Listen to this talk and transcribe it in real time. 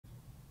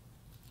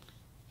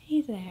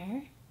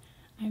there,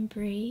 I'm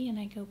Bree and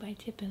I go by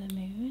Tip of the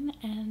Moon,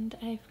 and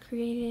I've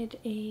created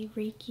a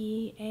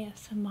Reiki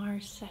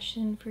ASMR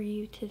session for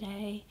you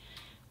today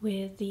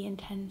with the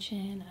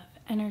intention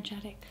of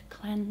energetic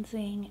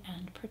cleansing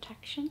and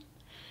protection.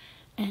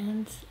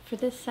 And for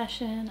this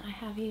session, I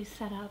have you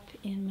set up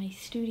in my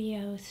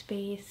studio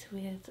space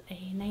with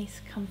a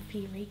nice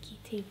comfy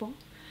Reiki table,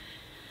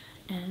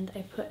 and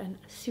I put a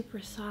super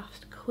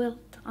soft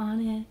quilt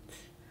on it.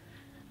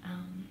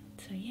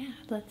 So yeah,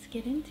 let's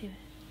get into it.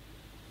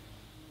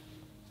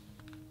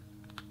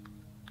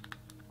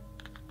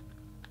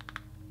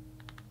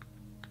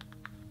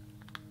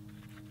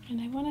 And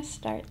I want to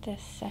start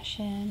this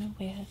session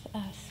with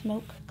a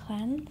smoke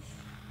cleanse.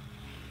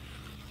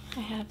 I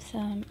have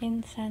some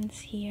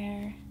incense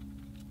here,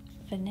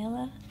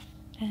 vanilla,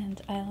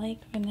 and I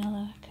like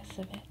vanilla because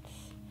of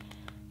its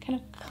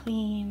kind of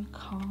clean,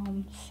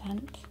 calm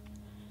scent.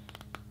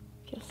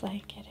 Feels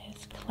like it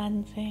is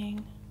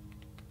cleansing,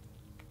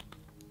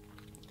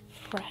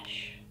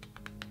 fresh.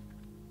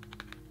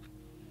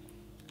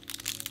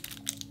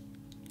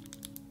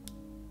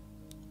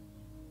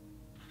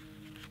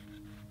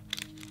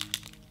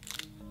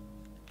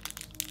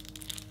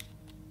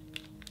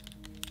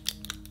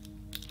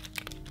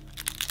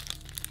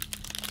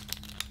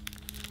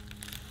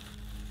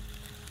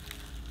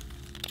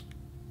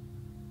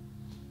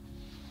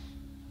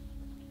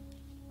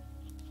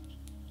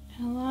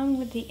 Along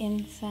with the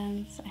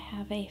incense, I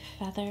have a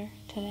feather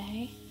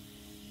today.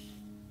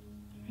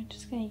 I'm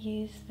just going to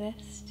use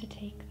this to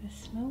take the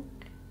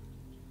smoke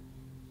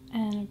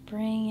and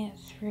bring it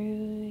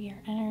through your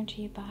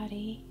energy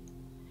body,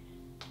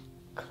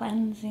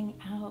 cleansing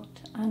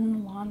out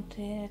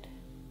unwanted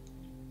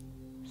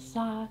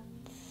thoughts,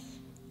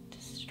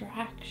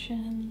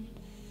 distractions,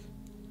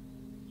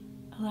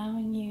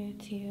 allowing you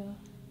to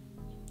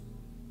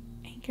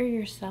anchor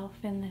yourself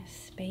in this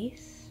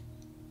space.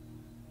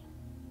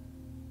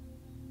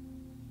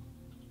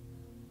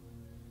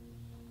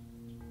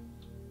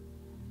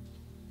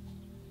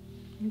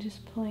 And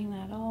just pulling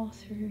that all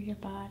through your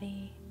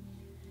body,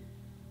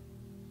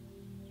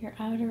 your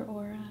outer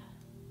aura.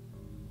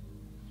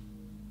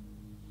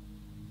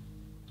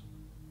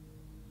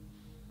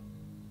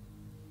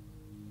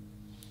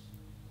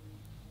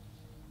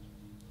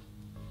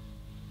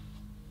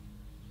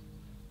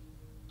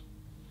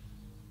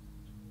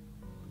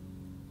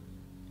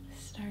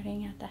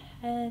 Starting at the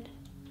head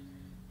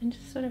and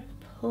just sort of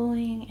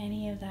pulling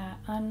any of that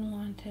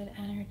unwanted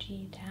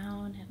energy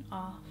down and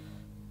off.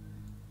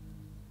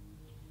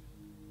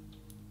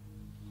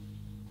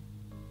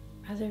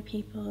 Other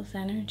people's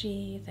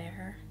energy,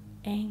 their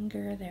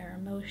anger, their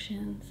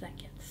emotions that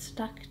get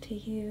stuck to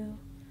you,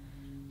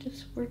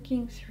 just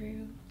working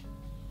through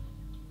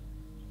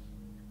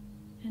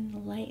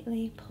and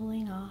lightly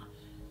pulling off,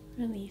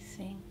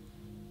 releasing.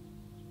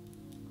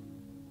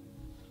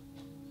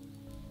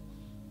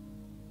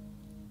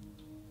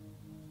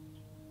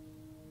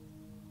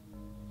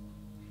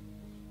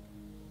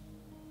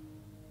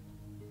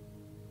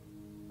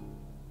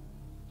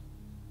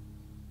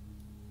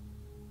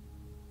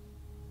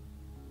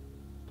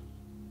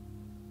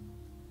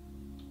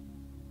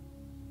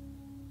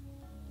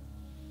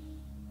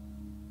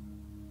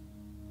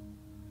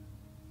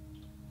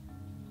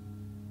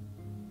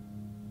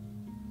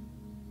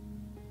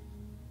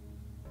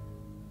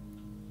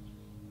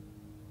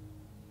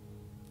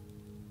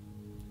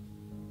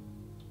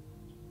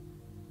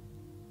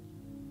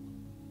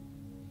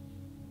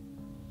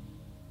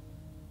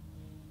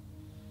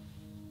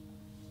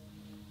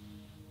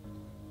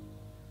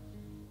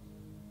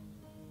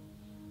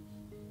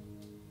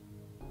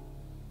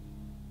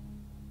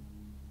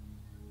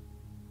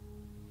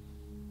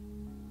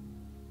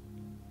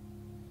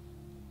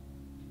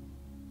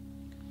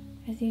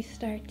 As you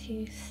start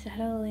to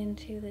settle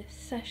into this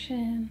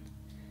session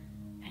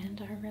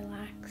and are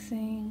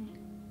relaxing,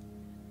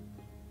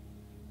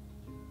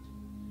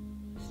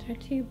 start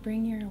to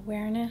bring your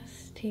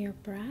awareness to your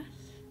breath,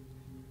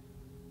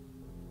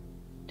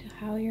 to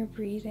how you're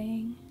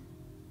breathing.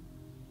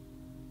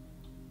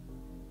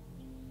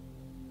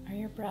 Are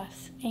your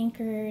breaths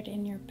anchored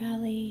in your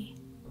belly?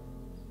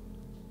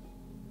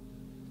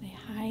 Are they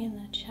high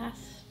in the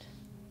chest?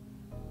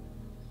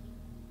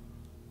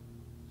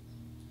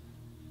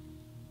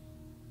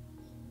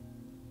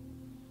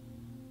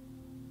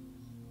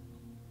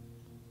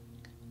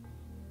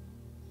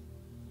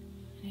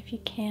 If you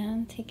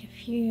can, take a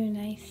few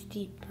nice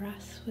deep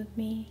breaths with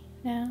me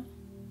now.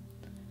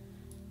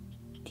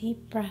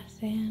 Deep breath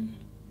in,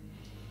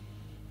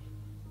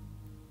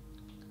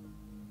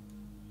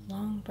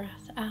 long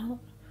breath out.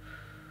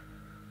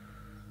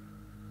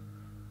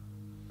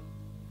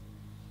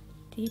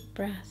 Deep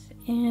breath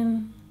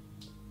in,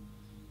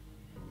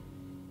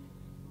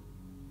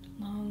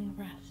 long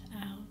breath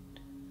out.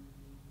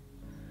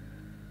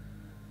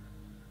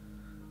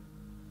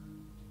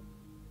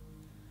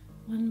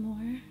 One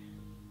more.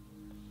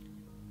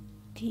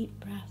 Deep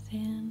breath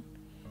in,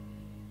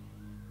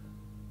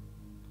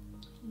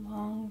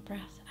 long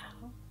breath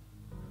out.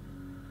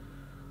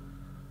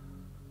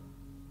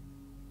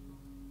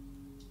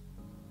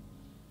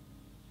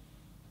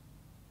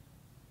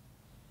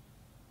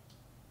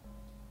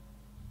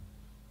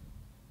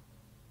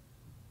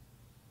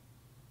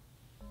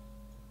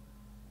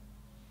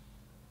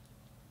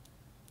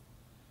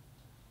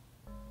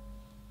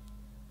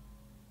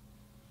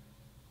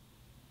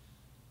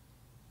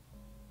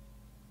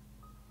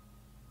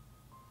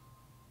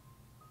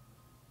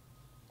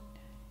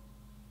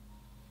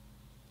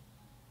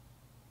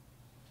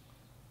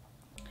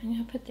 I'm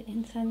going to put the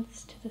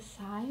incense to the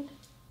side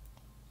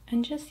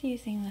and just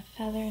using the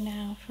feather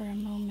now for a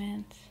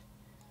moment.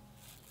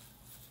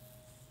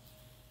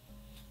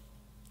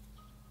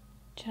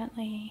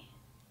 Gently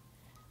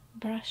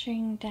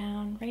brushing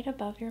down right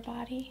above your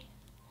body,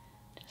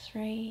 just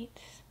right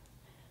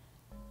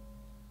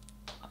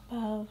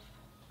above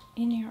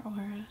in your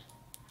aura,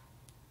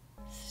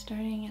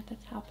 starting at the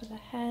top of the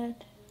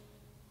head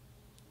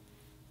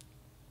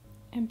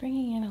and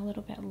bringing in a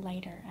little bit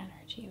lighter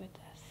energy with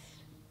this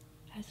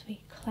as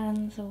we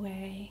cleanse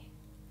away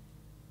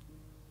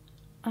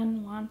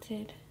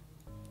unwanted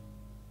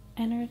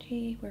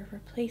energy. We're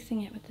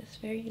replacing it with this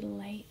very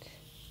light,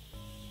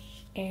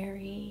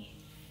 airy,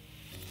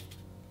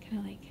 kind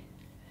of like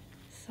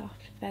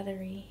soft,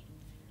 feathery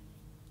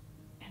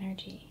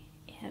energy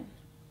in.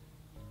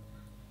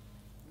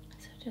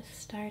 So just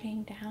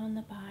starting down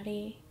the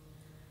body,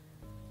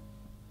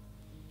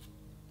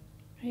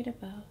 right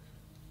above.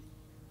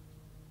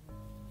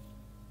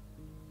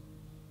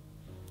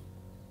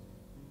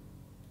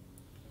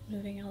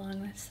 Moving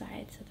along the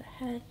sides of the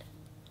head,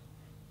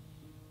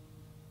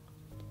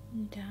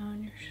 and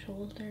down your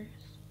shoulders,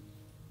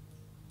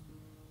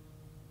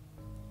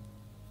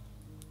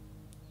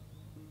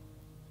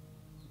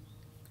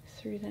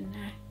 through the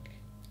neck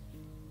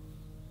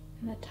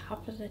and the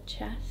top of the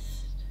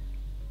chest,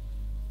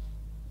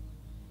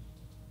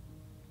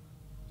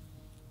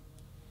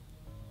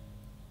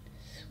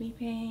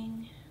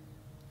 sweeping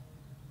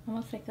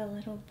almost like a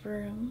little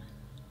broom,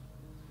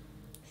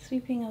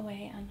 sweeping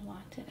away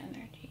unwanted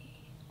energy.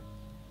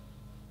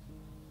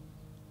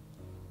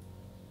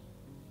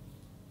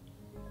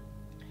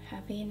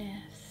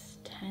 Heaviness,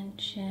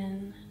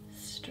 tension,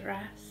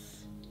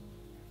 stress,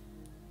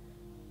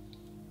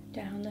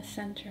 down the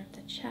center of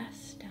the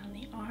chest, down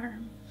the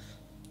arms.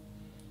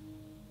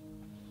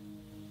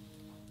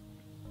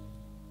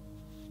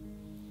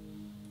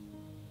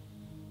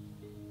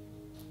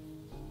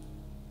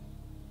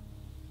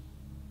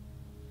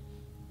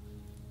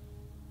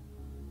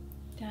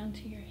 Down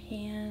to your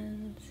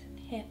hands and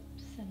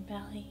hips and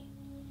belly.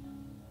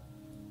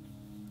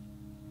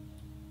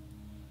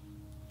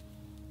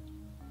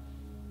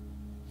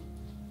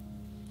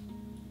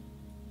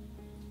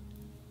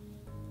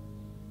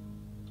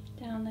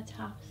 Down the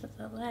tops of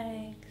the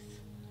legs,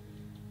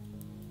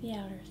 the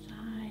outer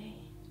thigh.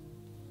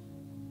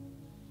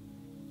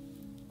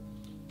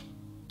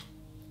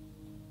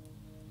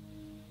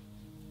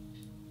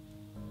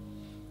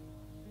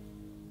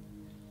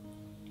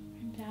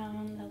 And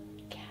down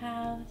the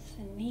calves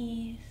and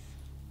knees.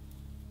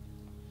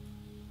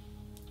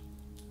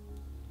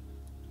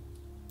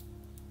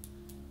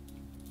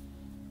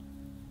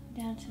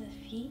 Down to the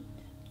feet.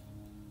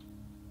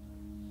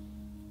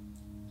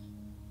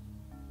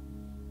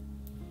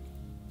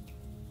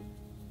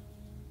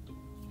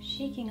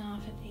 Shaking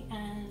off at the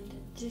end,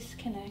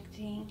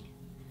 disconnecting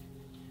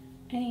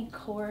any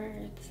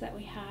cords that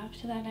we have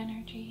to that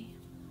energy.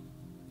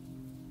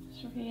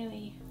 Just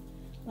really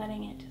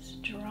letting it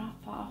just drop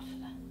off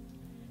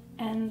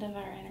the end of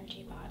our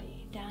energy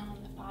body, down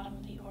the bottom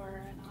of the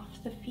aura and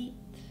off the feet.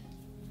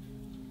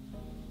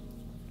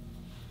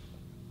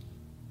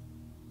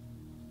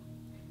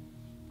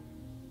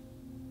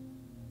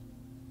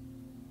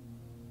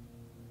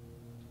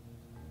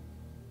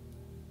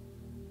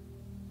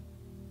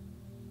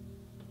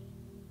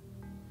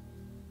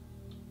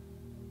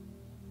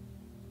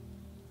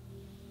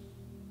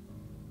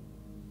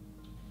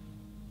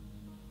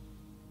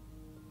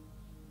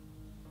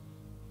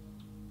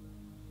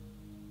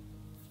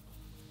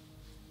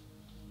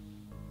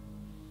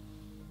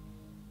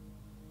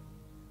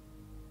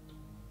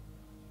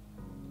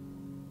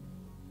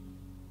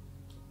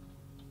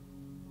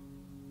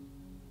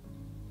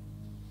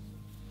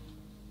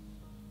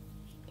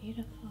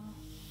 Beautiful.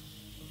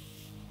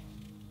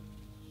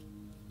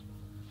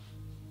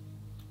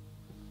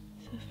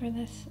 So for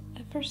this,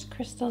 the first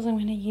crystals I'm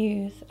going to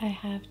use, I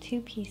have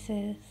 2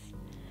 pieces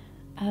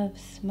of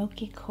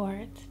Smoky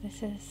Quartz.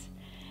 This is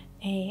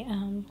a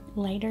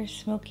lighter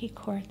Smoky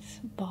Quartz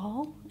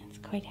ball. It's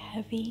quite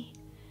heavy.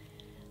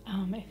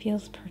 It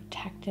feels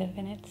protective,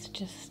 and it's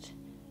just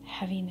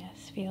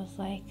heaviness, feels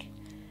like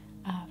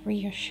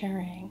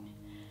reassuring.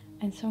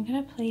 And so I'm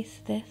going to place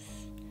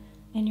this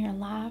in your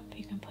lap.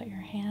 You can put your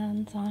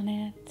hands on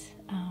it,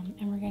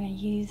 and we're going to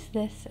use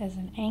this as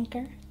an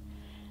anchor.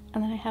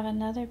 And then I have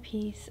another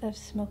piece of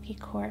Smoky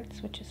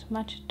Quartz, which is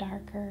much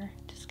darker,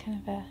 just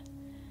kind of a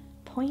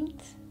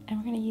point, and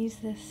we're going to use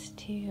this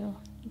to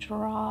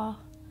draw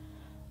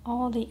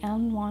all the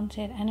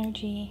unwanted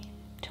energy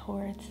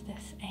towards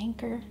this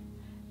anchor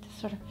to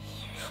sort of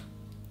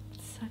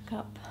suck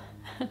up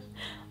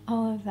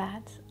all of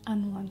that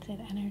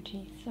unwanted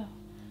energy. So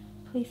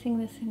placing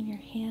this in your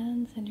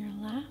hands and your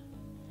lap.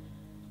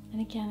 And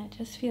again, it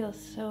just feels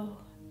so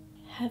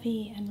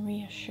heavy and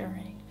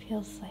reassuring. It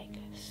feels like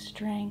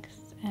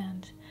strength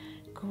and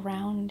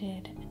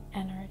grounded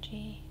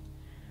energy.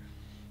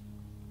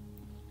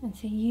 And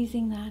so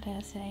using that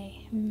as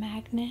a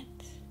magnet,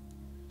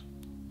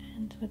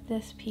 and with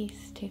this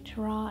piece to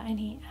draw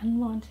any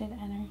unwanted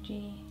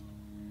energy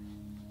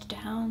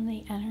down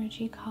the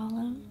energy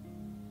column,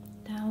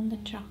 down the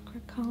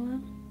chakra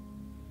column,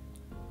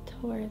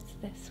 towards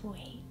this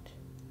weight,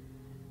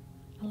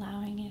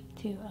 allowing it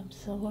to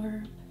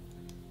absorb,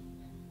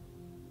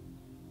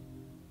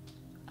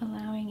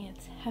 allowing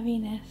its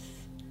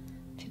heaviness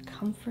to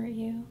comfort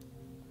you.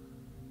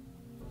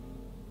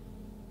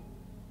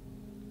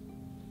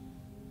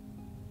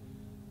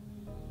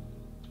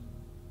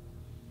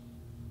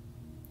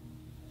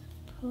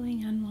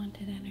 Pulling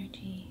unwanted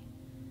energy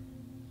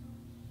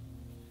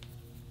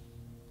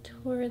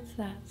towards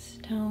that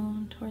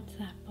stone, towards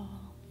that ball.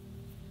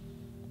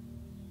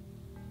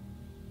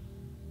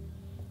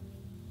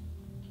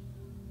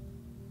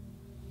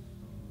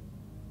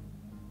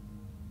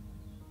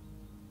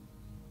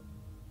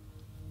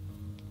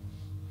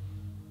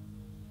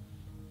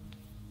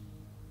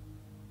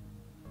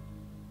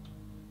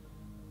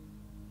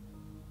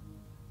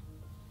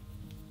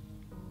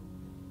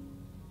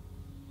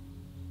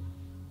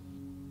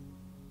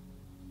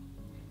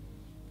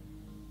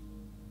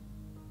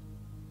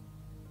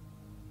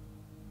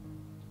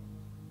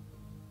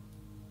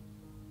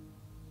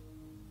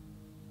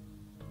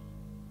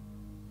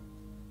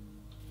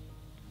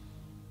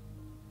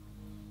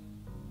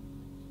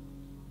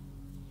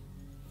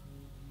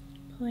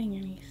 Pulling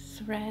any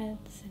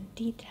threads and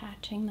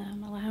detaching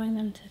them, allowing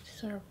them to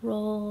sort of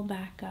roll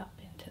back up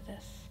into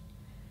this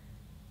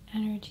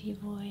energy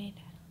void.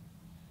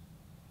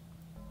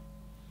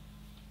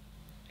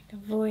 Like a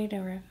void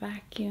or a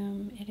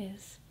vacuum, it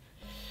is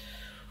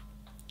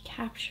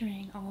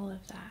capturing all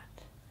of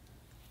that,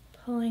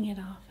 pulling it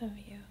off of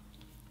you.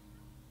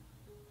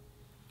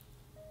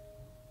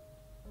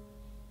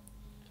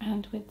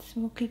 And with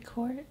Smokey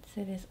Quartz,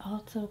 it is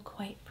also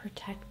quite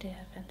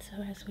protective, and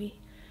so as we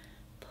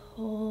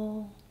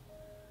pull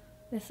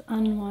this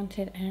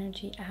unwanted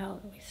energy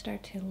out, we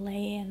start to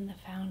lay in the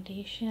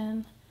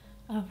foundation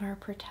of our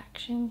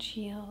protection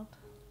shield.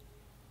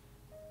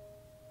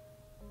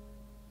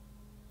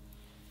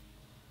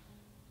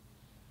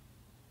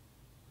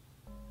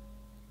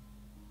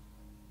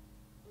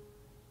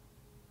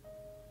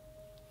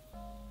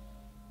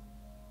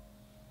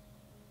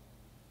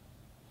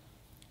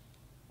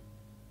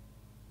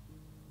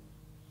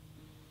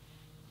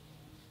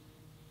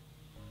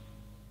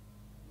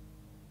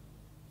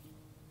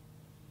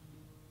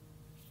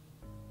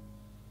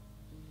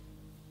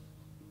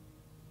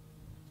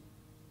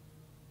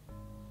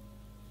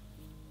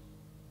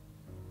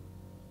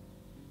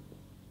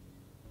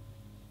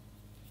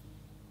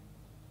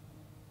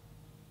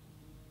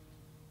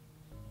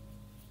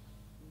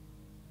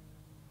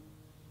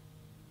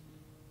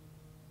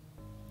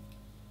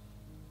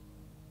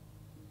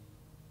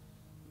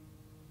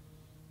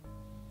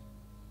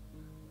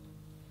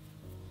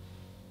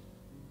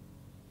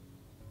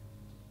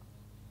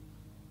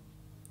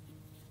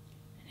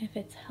 If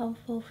it's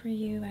helpful for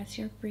you as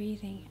you're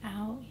breathing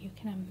out, you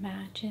can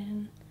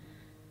imagine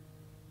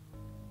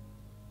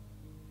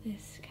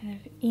this kind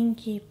of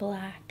inky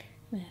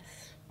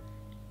blackness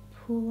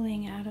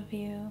pooling out of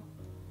you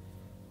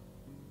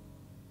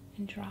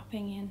and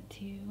dropping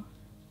into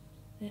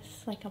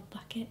this like a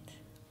bucket,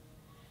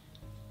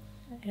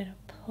 and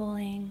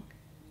pulling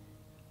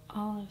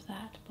all of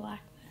that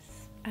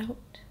blackness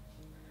out,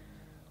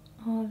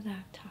 all of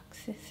that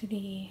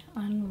toxicity,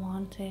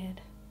 unwanted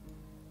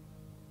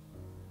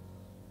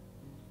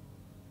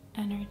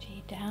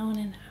energy down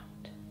and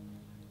out,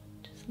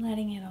 just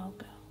letting it all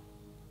go.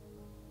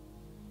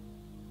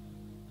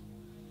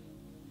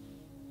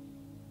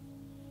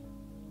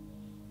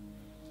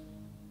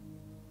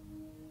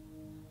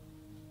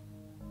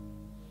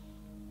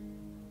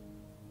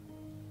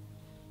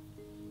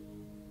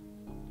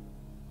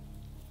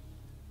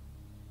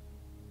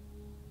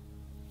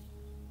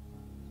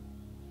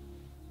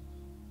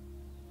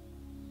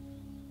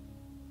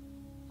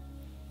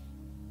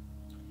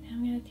 Now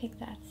I'm going to take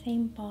that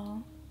same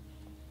ball,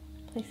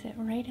 place it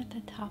right at the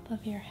top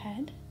of your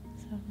head,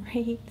 so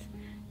right,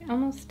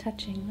 almost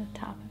touching the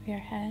top of your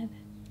head.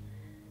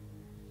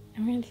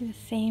 And we're going to do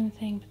the same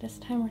thing, but this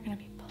time we're going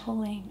to be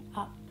pulling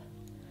up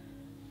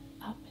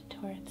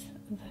towards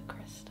the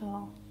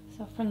crystal.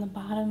 So from the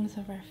bottoms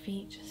of our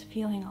feet, just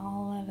feeling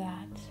all of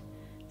that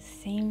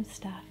same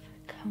stuff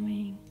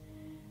coming,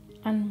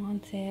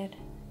 unwanted,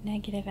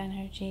 negative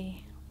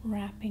energy,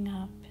 wrapping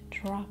up,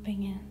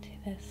 dropping into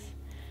this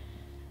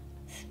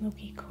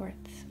Smokey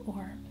Quartz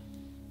orb.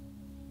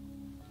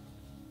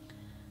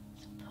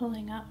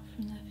 Pulling up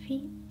from the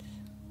feet,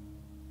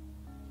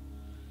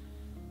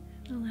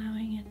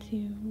 allowing it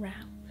to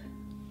wrap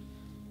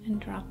and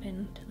drop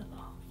into the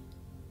ball.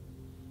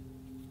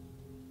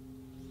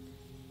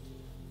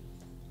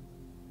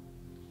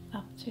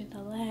 Up through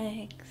the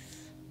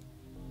legs,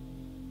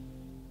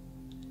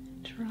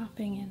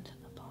 dropping into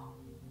the ball.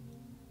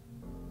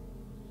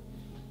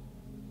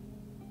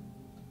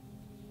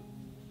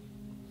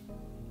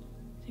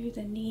 Through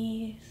the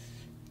knees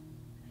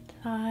and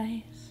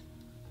thighs,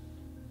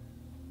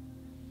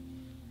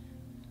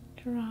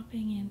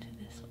 dropping into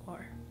this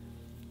orb.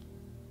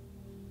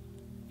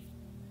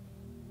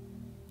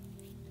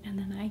 And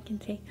then I can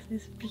take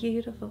this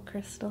beautiful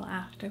crystal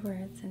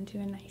afterwards and do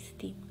a nice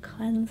deep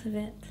cleanse of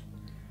it.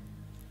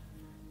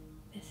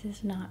 This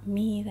is not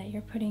me that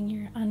you're putting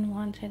your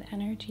unwanted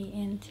energy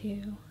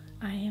into.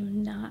 I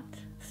am not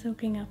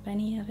soaking up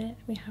any of it.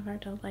 We have our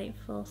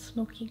delightful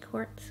Smokey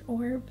Quartz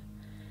orb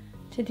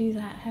to do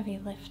that heavy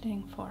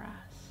lifting for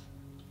us.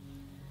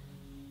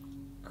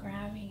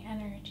 Grabbing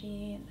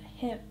energy in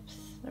the hips,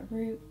 the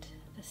root,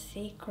 the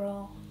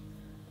sacral,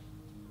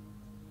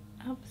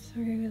 up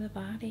through the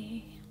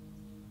body.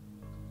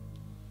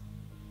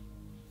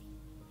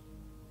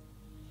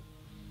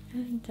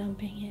 And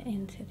dumping it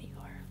into the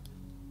orb.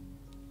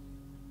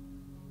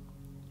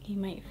 You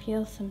might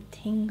feel some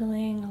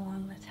tingling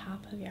along the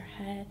top of your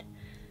head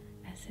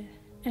as the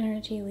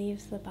energy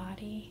leaves the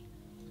body.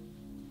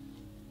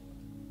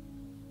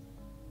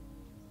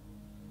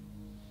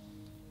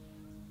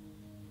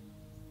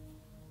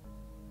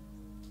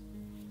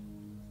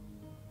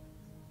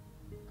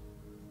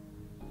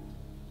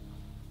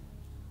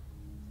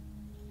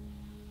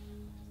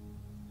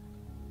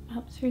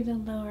 Up through the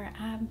lower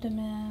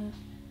abdomen,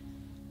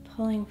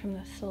 pulling from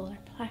the solar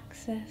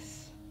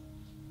plexus.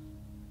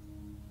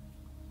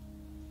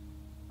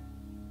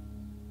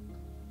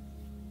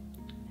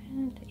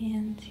 And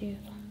into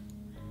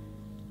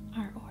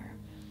our orb.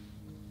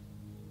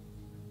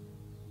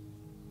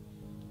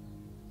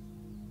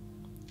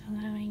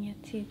 Allowing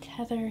it to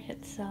tether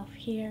itself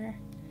here,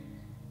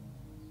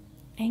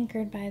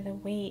 anchored by the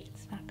weight.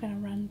 It's not going to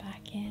run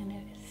back in.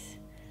 It is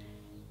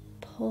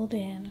pulled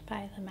in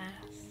by the mass.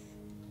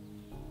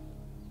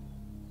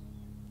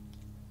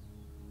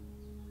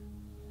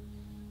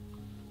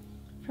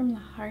 From the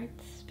heart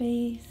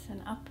space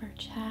and upper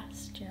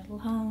chest, your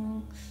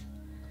lungs,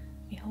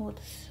 we hold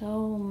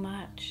so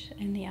much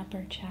in the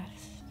upper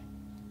chest.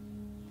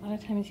 A lot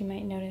of times you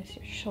might notice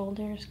your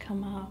shoulders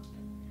come up,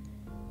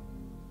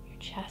 your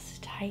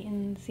chest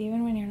tightens,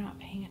 even when you're not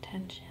paying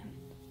attention.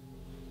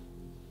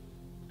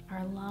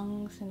 Our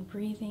lungs and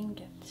breathing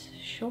gets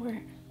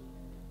short.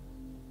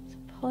 So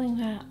pulling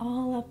that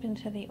all up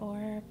into the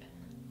orb,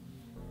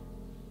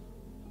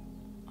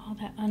 all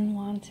that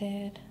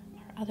unwanted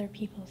or other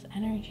people's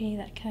energy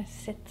that kind of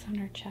sits on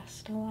our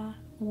chest a lot,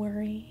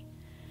 worry,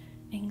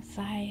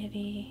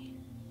 anxiety,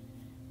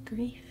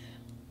 grief,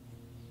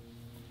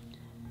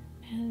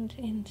 and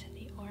into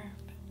the orb.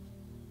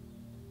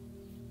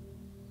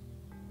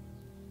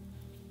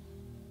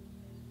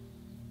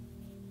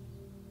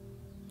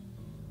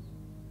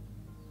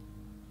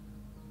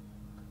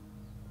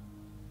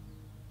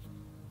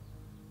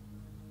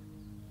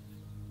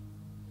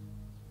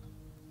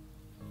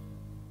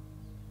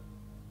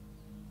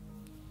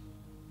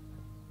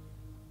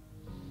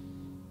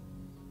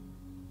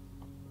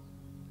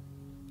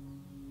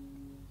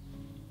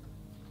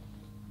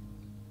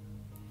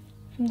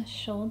 From the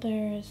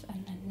shoulders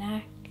and the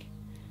neck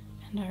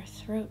and our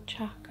throat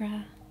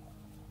chakra,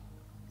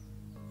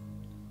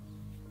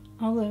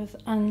 all those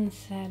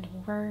unsaid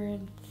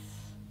words,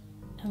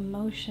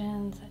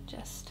 emotions that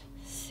just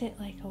sit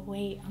like a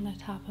weight on the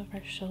top of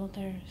our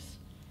shoulders,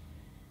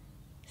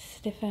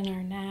 stiffen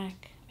our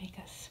neck, make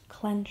us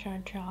clench our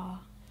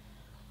jaw,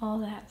 all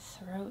that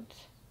throat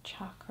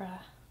chakra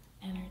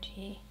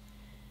energy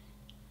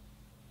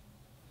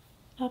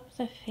up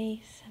the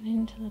face and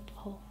into the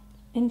pole,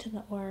 into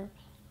the orb.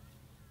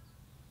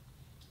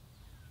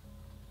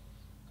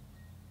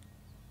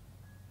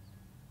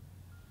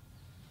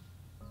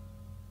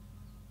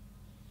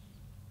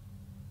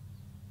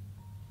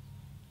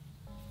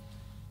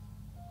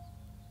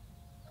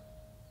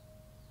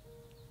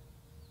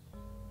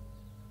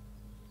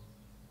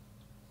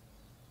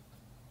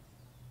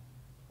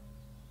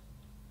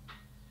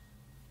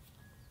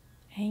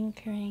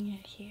 Anchoring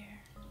it here.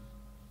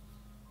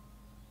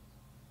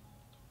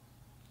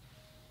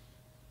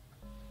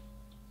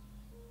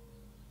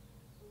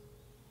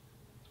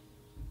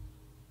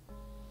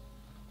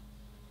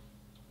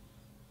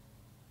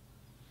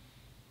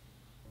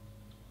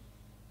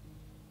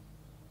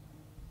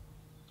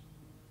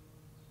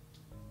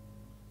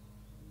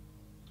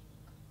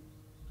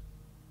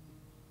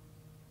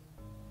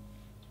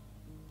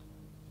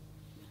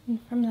 And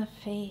from the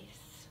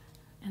face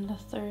and the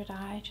third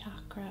eye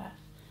chakra,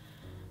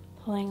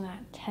 pulling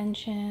that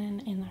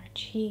tension in our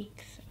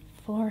cheeks,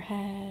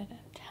 forehead,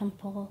 and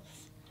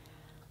temples,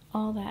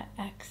 all that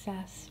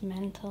excess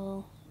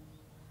mental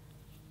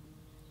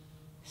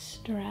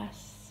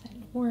stress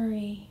and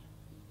worry,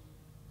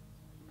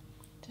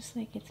 just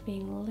like it's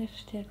being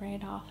lifted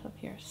right off of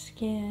your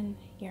skin,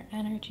 your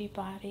energy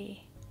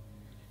body,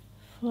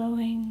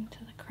 flowing to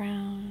the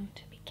crown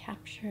to be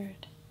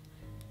captured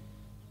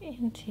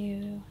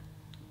into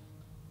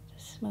the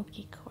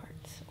Smoky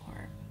Quartz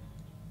orb.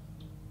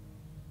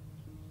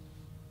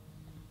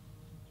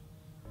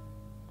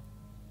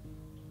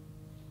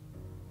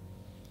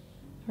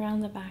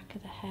 Around the back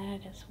of the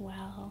head as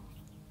well,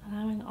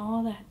 allowing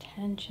all that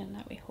tension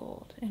that we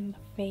hold in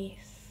the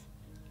face,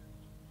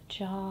 the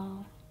jaw,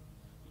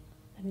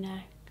 the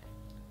neck,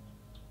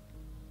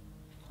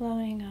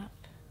 flowing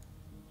up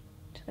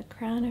to the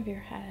crown of your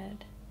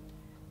head,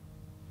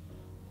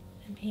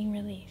 and being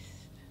released.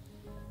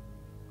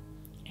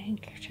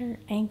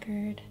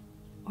 Anchored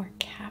or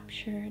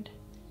captured.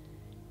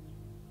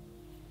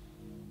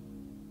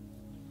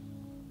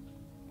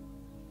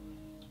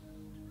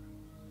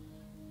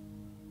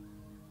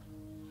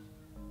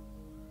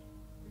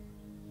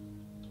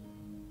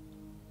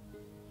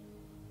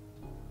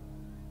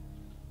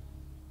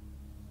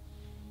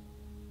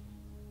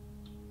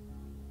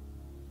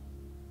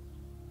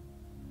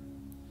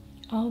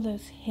 All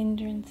those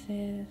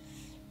hindrances,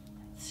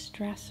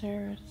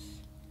 stressors,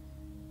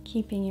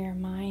 keeping your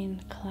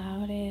mind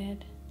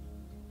clouded.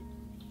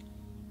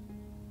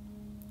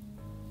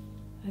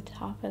 The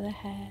top of the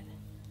head,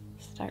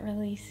 start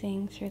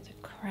releasing through the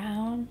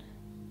crown.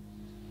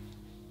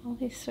 All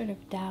these sort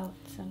of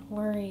doubts and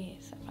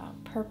worries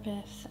about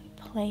purpose and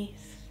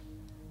place.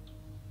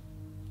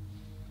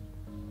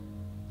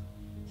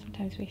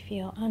 Sometimes we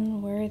feel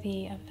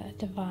unworthy of a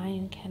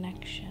divine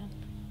connection.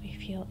 We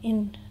feel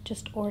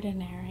just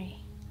ordinary.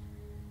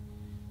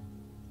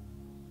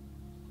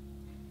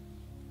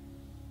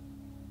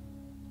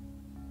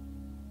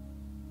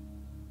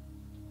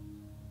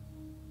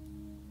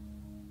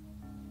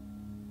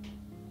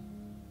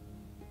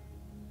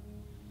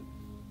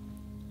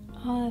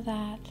 All of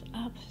that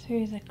up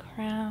through the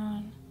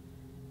crown.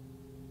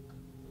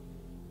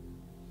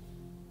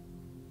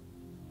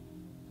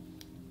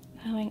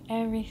 Allowing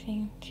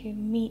everything to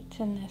meet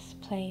in this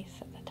place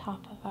at the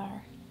top of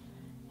our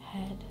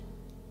head.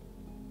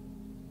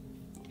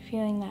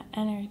 Feeling that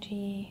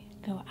energy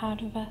go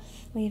out of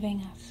us,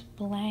 leaving us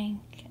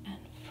blank and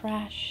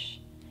fresh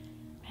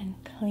and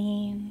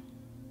clean.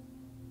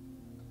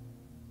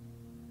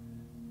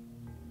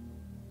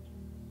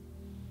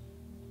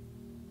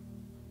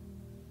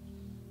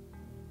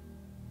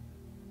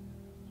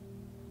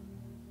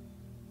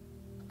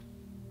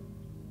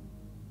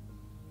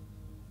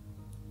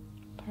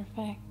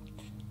 Perfect.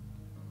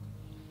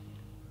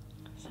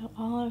 So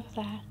all of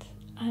that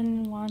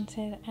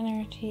unwanted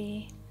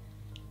energy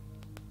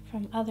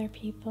from other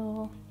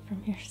people,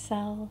 from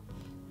yourself,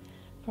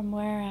 from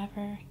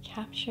wherever,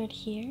 captured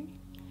here.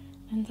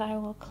 And I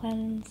will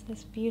cleanse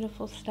this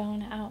beautiful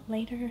stone out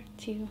later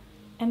to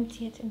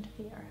empty it into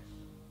the earth.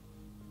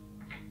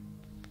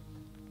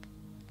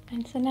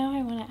 And so now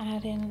I want to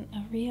add in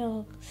a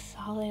real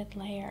solid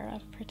layer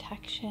of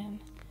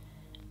protection.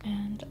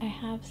 And I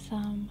have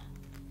some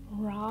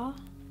raw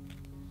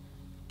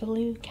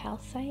blue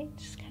calcite,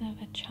 just kind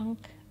of a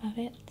chunk of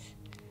it.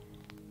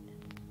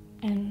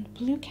 And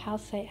blue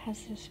calcite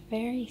has this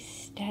very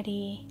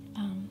steady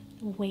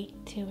weight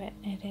to it.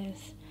 It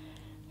is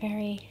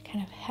very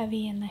kind of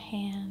heavy in the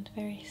hand,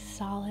 very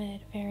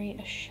solid, very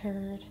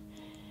assured,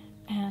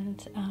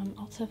 and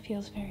also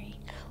feels very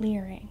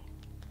clearing.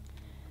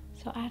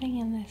 So adding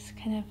in this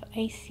kind of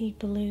icy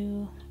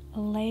blue, a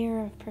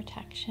layer of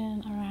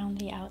protection around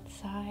the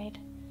outside,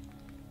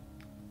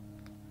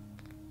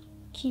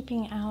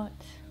 keeping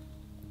out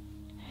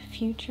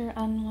future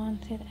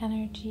unwanted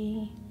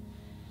energy,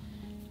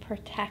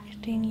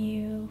 protecting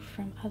you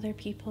from other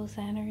people's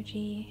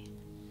energy,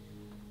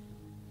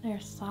 their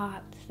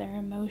thoughts, their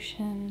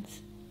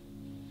emotions,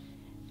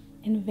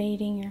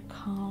 invading your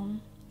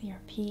calm, your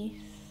peace.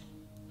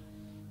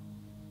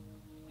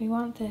 We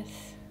want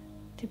this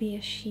to be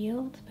a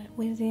shield, but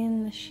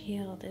within the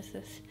shield is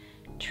this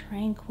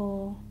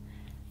tranquil,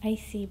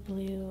 icy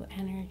blue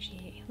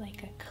energy,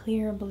 like a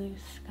clear blue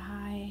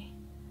sky,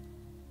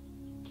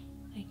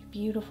 like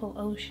beautiful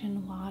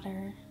ocean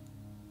water.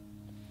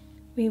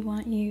 We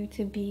want you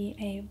to be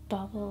a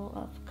bubble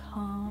of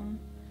calm,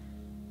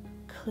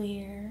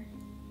 clear,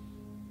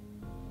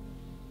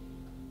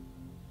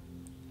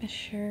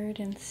 assured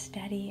and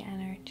steady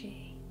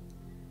energy.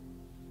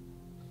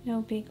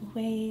 No big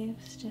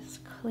waves,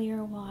 just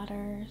clear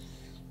waters,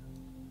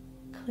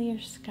 clear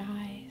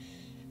skies,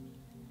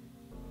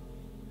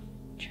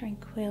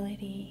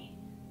 tranquility,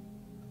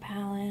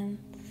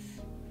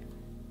 balance,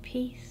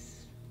 peace.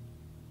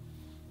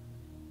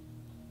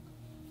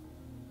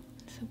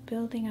 So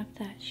building up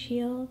that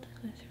shield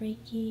with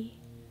Reiki,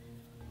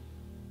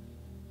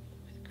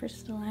 with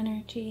crystal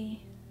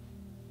energy.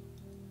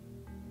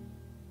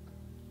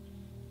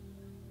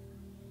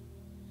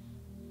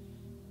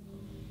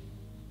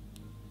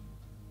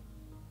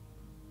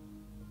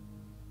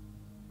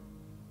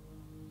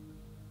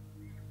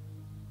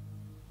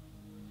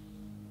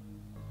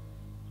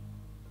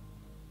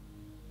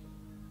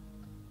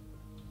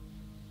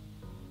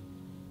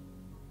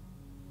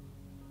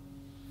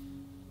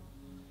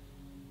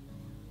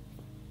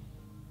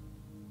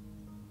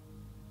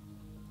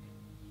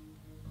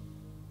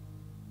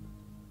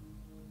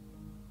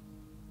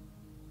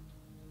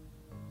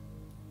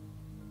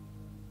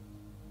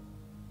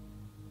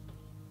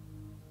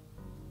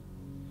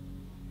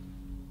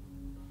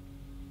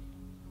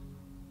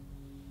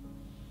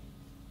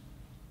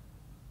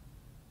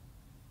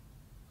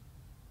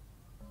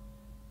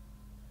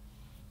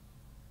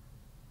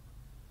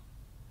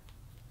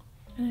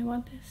 And I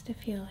want this to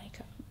feel like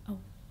a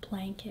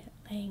blanket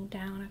laying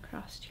down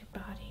across your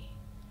body,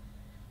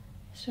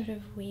 sort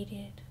of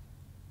weighted,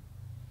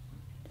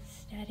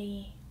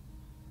 steady,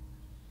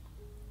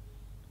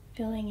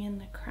 filling in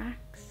the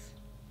cracks,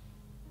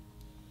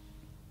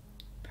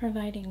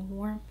 providing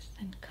warmth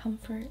and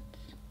comfort.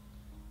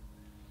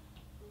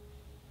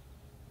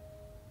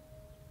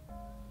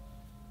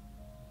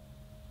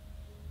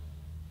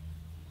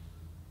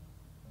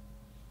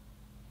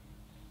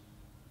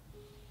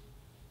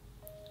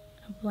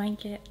 A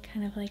blanket,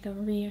 kind of like a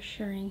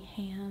reassuring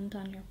hand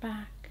on your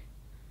back.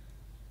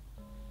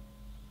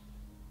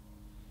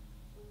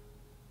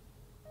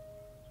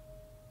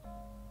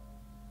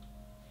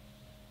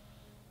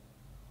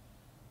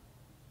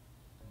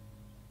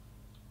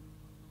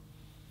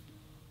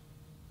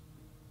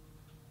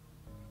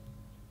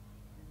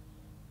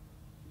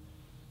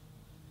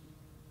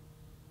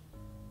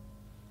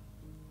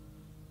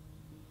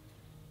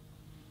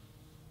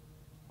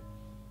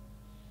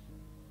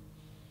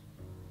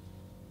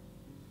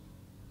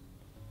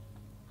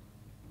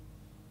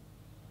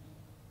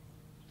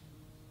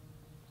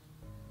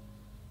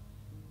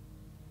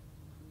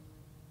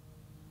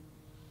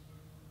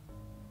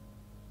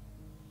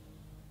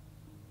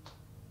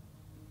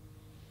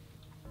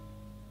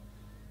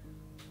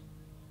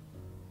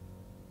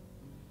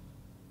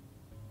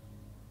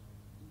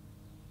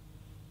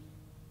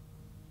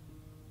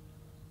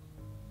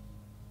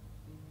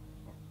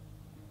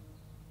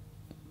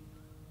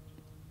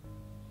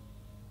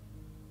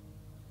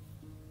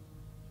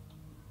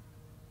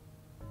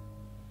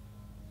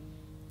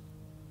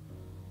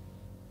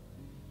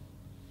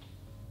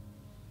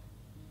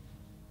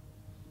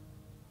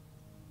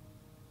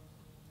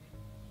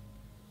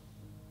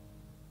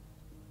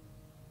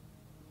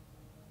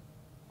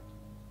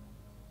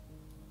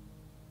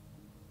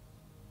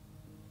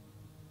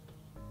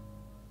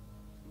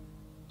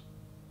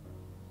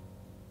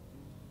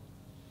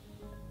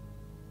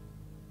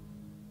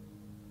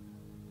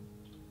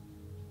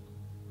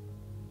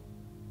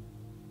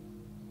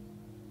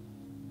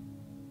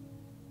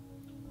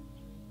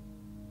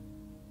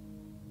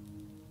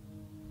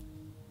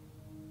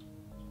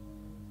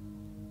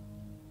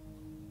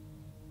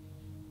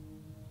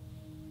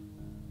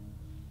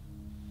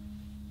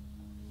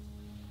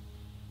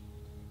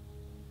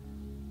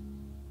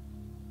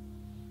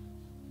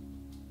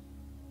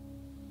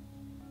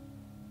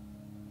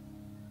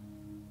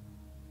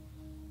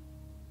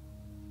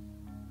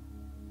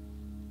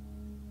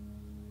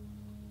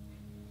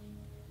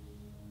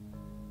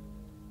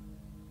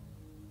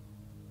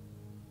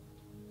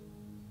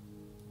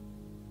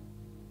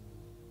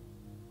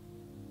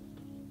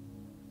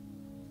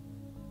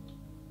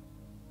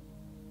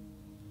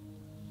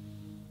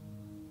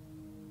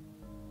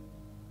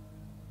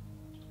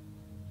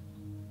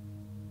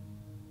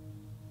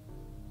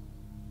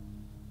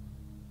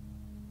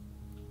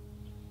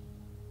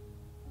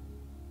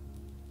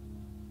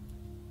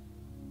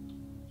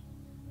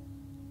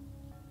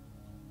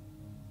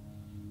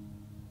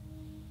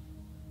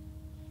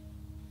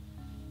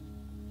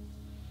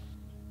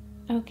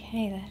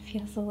 Okay, that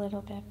feels a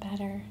little bit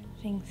better.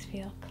 Things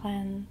feel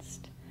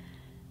cleansed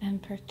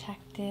and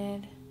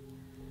protected.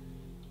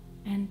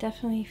 And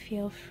definitely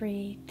feel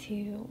free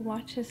to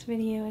watch this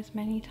video as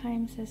many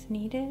times as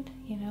needed.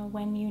 You know,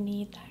 when you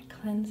need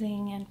that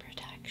cleansing and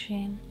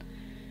protection,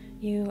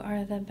 you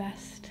are the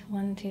best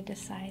one to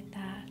decide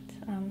that.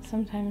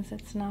 Sometimes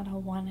it's not a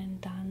one and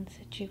done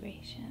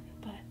situation,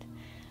 but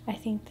I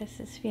think this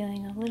is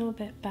feeling a little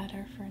bit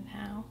better for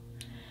now.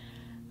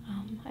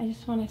 I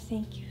just want to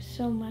thank you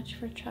so much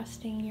for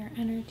trusting your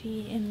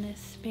energy in this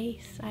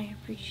space. I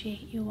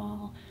appreciate you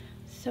all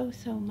so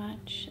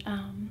much.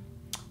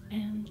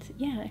 And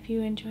yeah, if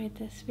you enjoyed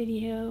this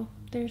video,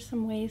 there's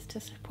some ways to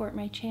support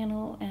my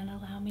channel and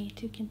allow me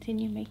to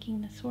continue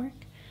making this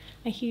work.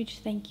 A huge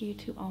thank you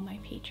to all my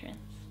patrons.